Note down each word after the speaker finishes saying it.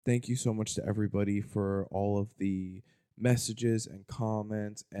Thank you so much to everybody for all of the messages and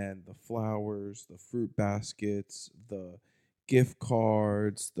comments and the flowers, the fruit baskets, the gift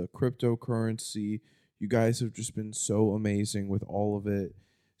cards, the cryptocurrency. You guys have just been so amazing with all of it.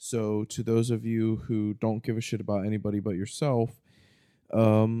 So, to those of you who don't give a shit about anybody but yourself,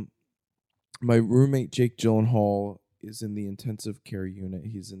 um, my roommate Jake Gyllenhaal is in the intensive care unit.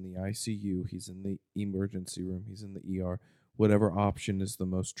 He's in the ICU. He's in the emergency room. He's in the ER. Whatever option is the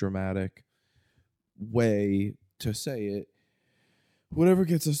most dramatic way to say it. Whatever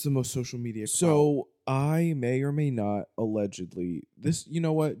gets us the most social media. So I may or may not allegedly this. You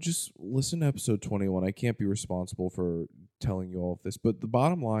know what? Just listen to episode 21. I can't be responsible for telling you all of this, but the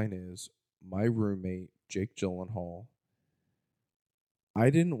bottom line is my roommate Jake Gyllenhaal.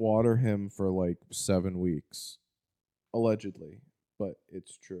 I didn't water him for like 7 weeks, allegedly, but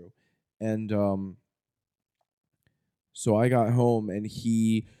it's true. And so I got home and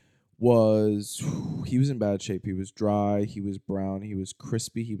was he was in bad shape. He was dry, he was brown, he was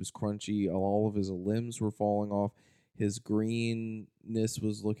crispy, he was crunchy. All of his limbs were falling off. His greenness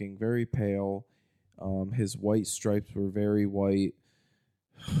was looking very pale. His white stripes were very white,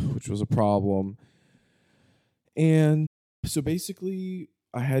 which was a problem. And so basically,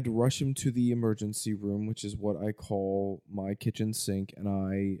 I had to rush him to the emergency room, which is what I call my kitchen sink,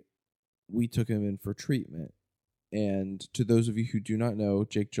 and we took him in for treatment. And to those of you who do not know,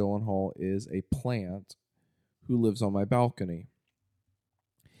 Jake Gyllenhaal is a plant who lives on my balcony.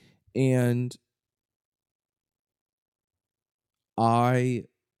 And I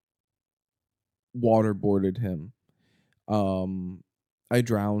waterboarded him. I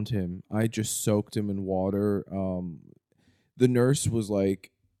drowned him. I just soaked him in water. The nurse was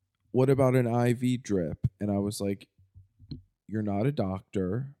like, "What about an IV drip?" And I was like, "You're not a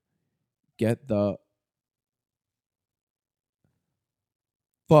doctor. Get the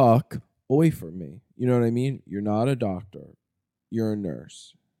fuck away from me." You know what I mean? You're not a doctor. You're a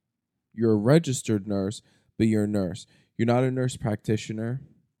nurse. You're a registered nurse, but you're a nurse. You're not a nurse practitioner.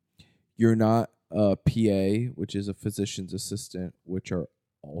 You're not a PA, which is a physician's assistant, which are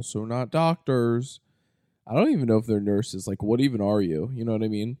also not doctors. I don't even know if they're nurses. Like, what even are you? You know what I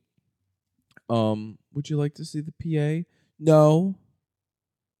mean? Would you like to see the PA? No.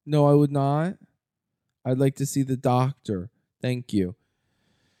 No, I would not. I'd like to see the doctor. Thank you.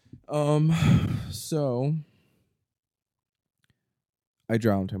 So I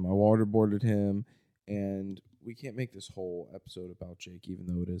drowned him. I waterboarded him, and we can't make this whole episode about Jake, even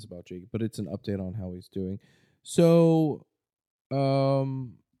though it is about Jake, but it's an update on how he's doing. So,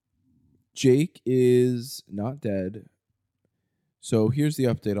 Jake is not dead. So here's the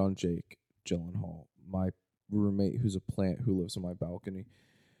update on Jake Gyllenhaal, my roommate who's a plant who lives on my balcony.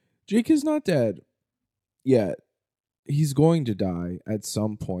 Jake is not dead yet. He's going to die at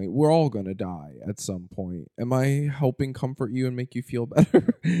some point. We're all going to die at some point. Am I helping comfort you and make you feel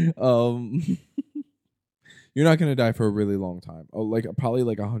better? You're not going to die for a really long time. Oh, like probably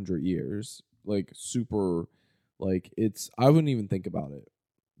like 100 years. Like super, like I wouldn't even think about it.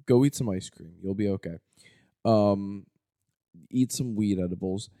 Go eat some ice cream. You'll be okay. Eat some weed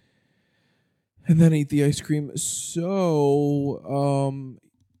edibles. And then eat the ice cream. So,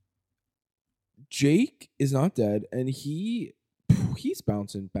 Jake is not dead, and he's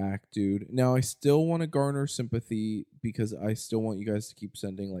bouncing back, dude. Now, I still want to garner sympathy because I still want you guys to keep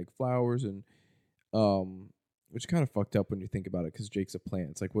sending like flowers and which kind of fucked up when you think about it because Jake's a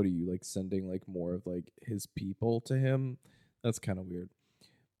plant. It's like, what are you like sending like more of like his people to him? That's kind of weird.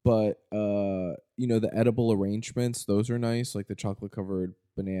 But the edible arrangements, those are nice, like the chocolate covered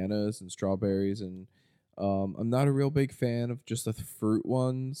bananas and strawberries and I'm not a real big fan of just the fruit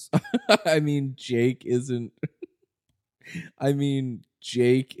ones. I mean, Jake isn't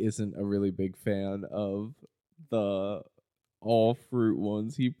Jake isn't a really big fan of the all fruit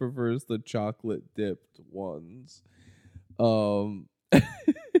ones. He prefers the chocolate dipped ones. Um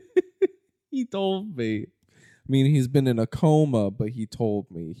he told me. I mean, he's been in a coma, but he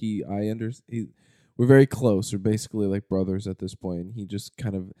told me. We're very close. We're basically like brothers at this point. And he just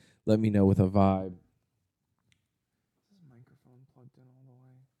kind of let me know with a vibe.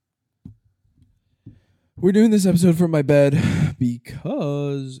 We're doing this episode from my bed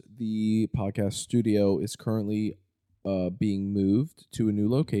because the podcast studio is currently being moved to a new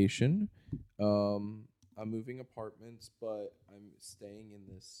location. I'm moving apartments, but I'm staying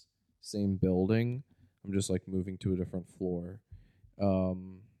in this same building. I'm just like moving to a different floor.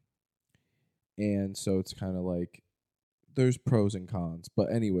 And so it's kind of like there's pros and cons.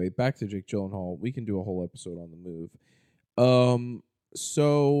 But anyway, back to Jake Gyllenhaal. We can do a whole episode on the move.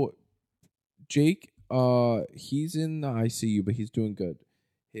 So Jake, he's in the ICU, but he's doing good.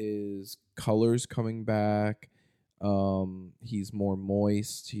 His color's coming back. He's more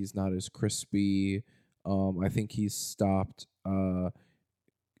moist. He's not as crispy. I think he's stopped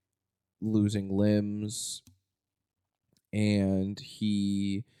losing limbs, and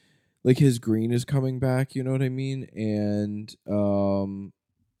he like his green is coming back. You know what I mean? And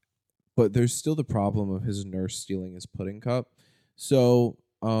but there's still the problem of his nurse stealing his pudding cup. So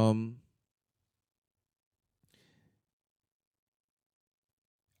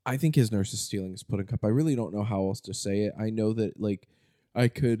I think his nurse is stealing his pudding cup. I really don't know how else to say it. I know that like I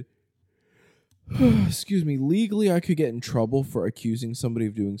could excuse me, legally I could get in trouble for accusing somebody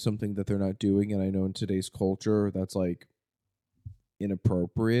of doing something that they're not doing, and I know in today's culture that's like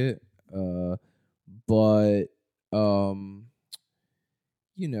inappropriate. But um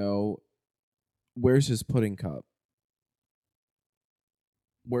you know, where's his pudding cup?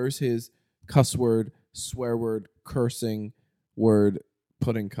 Where's his cuss word, swear word, cursing word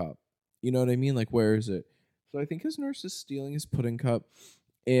pudding cup? You know what I mean? Like, where is it? So I think his nurse is stealing his pudding cup.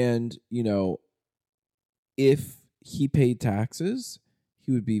 And, if he paid taxes,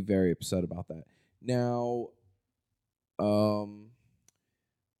 he would be very upset about that. Now, um,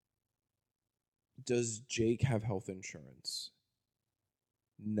 does Jake have health insurance?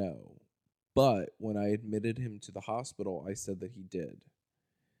 No. But when I admitted him to the hospital, I said that he did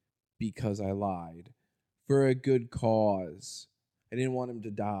because I lied for a good cause. I didn't want him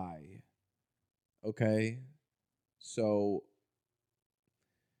to die. Okay? So,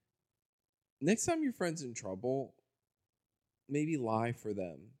 next time your friend's in trouble, maybe lie for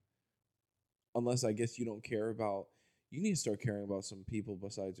them. Unless I guess you don't care about, you need to start caring about some people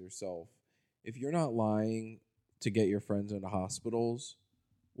besides yourself. If you're not lying to get your friends into hospitals,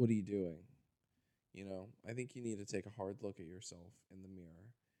 what are you doing? I think you need to take a hard look at yourself in the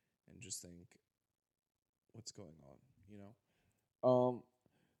mirror and just think, what's going on,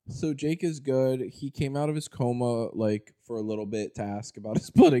 So Jake is good. He came out of his coma like for a little bit to ask about his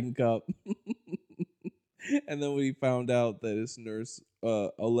pudding cup. And then when he found out that his nurse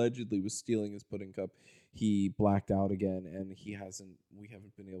allegedly was stealing his pudding cup, he blacked out again, and we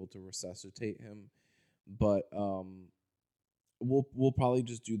haven't been able to resuscitate him. But we'll probably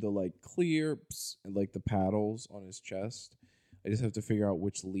just do the like clear and like the paddles on his chest. I just have to figure out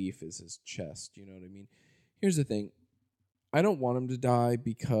which leaf is his chest, you know what I mean? Here's the thing. I don't want him to die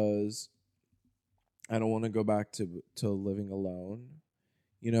because I don't want to go back to living alone.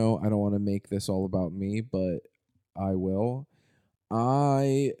 I don't want to make this all about me, but I will.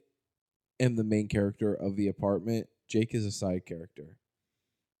 I am the main character of the apartment. Jake is a side character.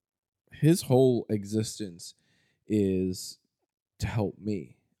 His whole existence is to help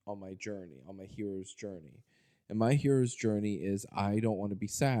me on my journey, on my hero's journey. And my hero's journey is I don't want to be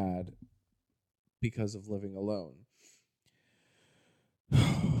sad because of living alone.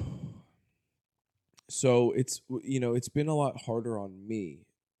 So it's been a lot harder on me,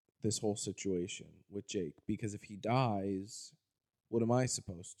 this whole situation with Jake, because if he dies, what am I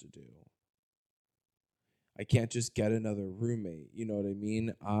supposed to do? I can't just get another roommate. You know what I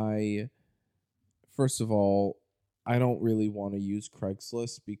mean? First of all, I don't really want to use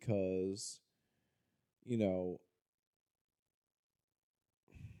Craigslist because,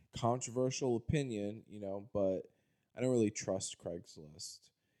 controversial opinion, but I don't really trust Craigslist.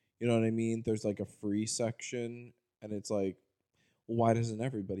 You know what I mean? There's like a free section, and it's like, why doesn't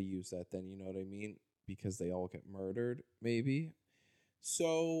everybody use that then? You know what I mean? Because they all get murdered, maybe.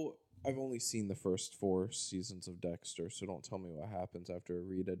 So I've only seen the first 4 seasons of Dexter, so don't tell me what happens after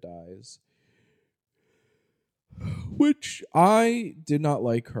Rita dies. Which I did not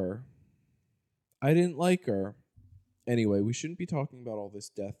like her. I didn't like her. Anyway, we shouldn't be talking about all this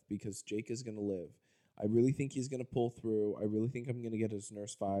death because Jake is going to live. I really think he's going to pull through. I really think I'm going to get his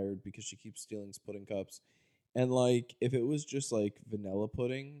nurse fired because she keeps stealing his pudding cups. And, like, if it was just, like, vanilla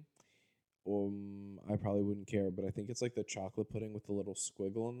pudding, I probably wouldn't care. But I think it's, like, the chocolate pudding with the little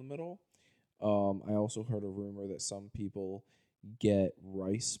squiggle in the middle. I also heard a rumor that some people get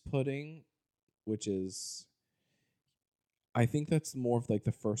rice pudding, which is... I think that's more of, like,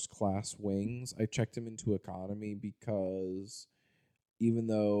 the first class wings. I checked him into economy because... even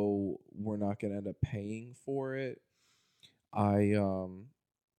though we're not going to end up paying for it, I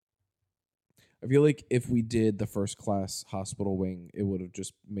feel like if we did the first class hospital wing, it would have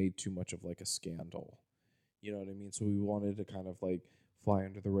just made too much of like a scandal. You know what I mean? So we wanted to kind of like fly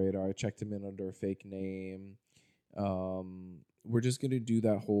under the radar. I checked him in under a fake name. We're just going to do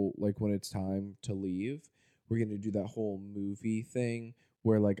that whole, like when it's time to leave, we're going to do that whole movie thing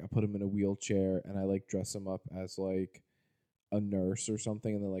where like I put him in a wheelchair and I like dress him up as like a nurse or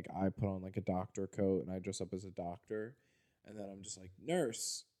something, and then like I put on like a doctor coat and I dress up as a doctor. And then I'm just like,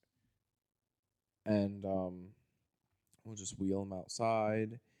 nurse. And we'll just wheel him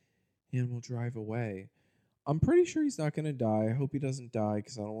outside and we'll drive away. I'm pretty sure he's not going to die. I hope he doesn't die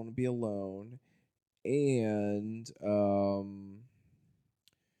because I don't want to be alone. And,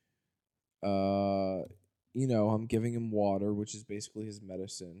 I'm giving him water, which is basically his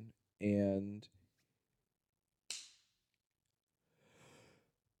medicine. And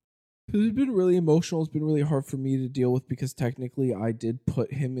it's been really emotional. It's been really hard for me to deal with because technically I did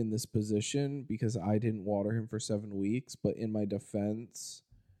put him in this position because I didn't water him for 7 weeks. But in my defense,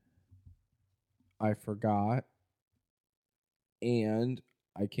 I forgot. And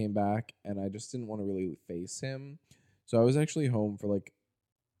I came back and I just didn't want to really face him. So I was actually home for like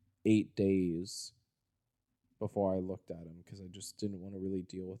 8 days before I looked at him because I just didn't want to really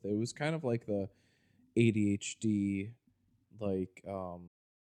deal with it. It was kind of like the ADHD, like,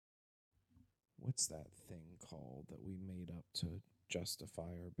 what's that thing called that we made up to justify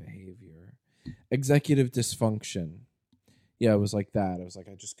our behavior? Executive dysfunction. Yeah, it was like that. I was like,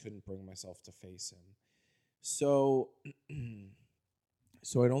 I just couldn't bring myself to face him. So,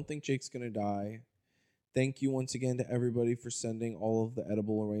 so I don't think Jake's going to die. Thank you once again to everybody for sending all of the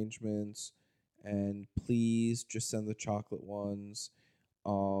edible arrangements. And please just send the chocolate ones.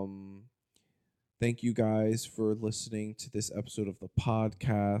 Thank you guys for listening to this episode of the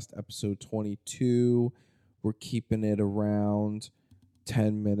podcast, episode 22. We're keeping it around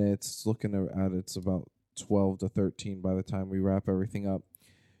 10 minutes. Looking at it's about 12 to 13 by the time we wrap everything up.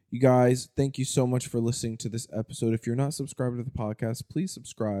 You guys, thank you so much for listening to this episode. If you're not subscribed to the podcast, please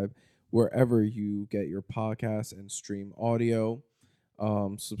subscribe wherever you get your podcasts and stream audio.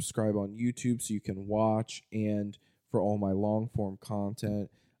 Subscribe on YouTube so you can watch. And for all my long form content,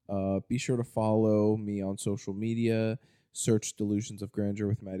 be sure to follow me on social media. Search Delusions of Grandeur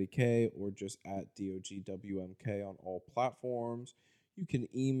with Maddie K or just at DOGWMK on all platforms. You can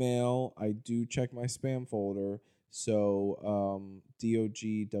email. I do check my spam folder. So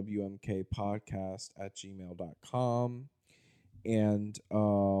dogwmkpodcast@gmail.com. And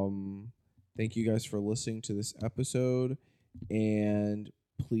thank you guys for listening to this episode. And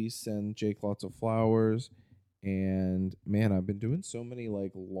please send Jake lots of flowers. And man, I've been doing so many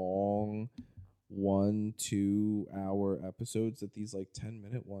like long 1-2 hour episodes that these like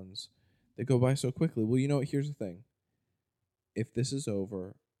 10-minute ones, they go by so quickly. Well, you know what? Here's the thing. If this is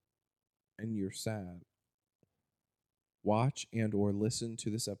over and you're sad, watch and or listen to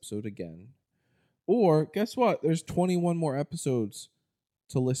this episode again. Or guess what? There's 21 more episodes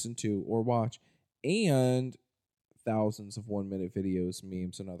to listen to or watch. And thousands of 1-minute videos,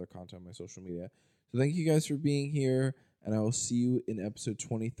 memes, and other content on my social media. So thank you guys for being here, and I will see you in episode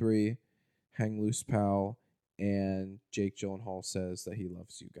 23. Hang loose, pal. And Jake Gyllenhaal says that he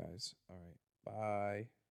loves you guys. All right. Bye.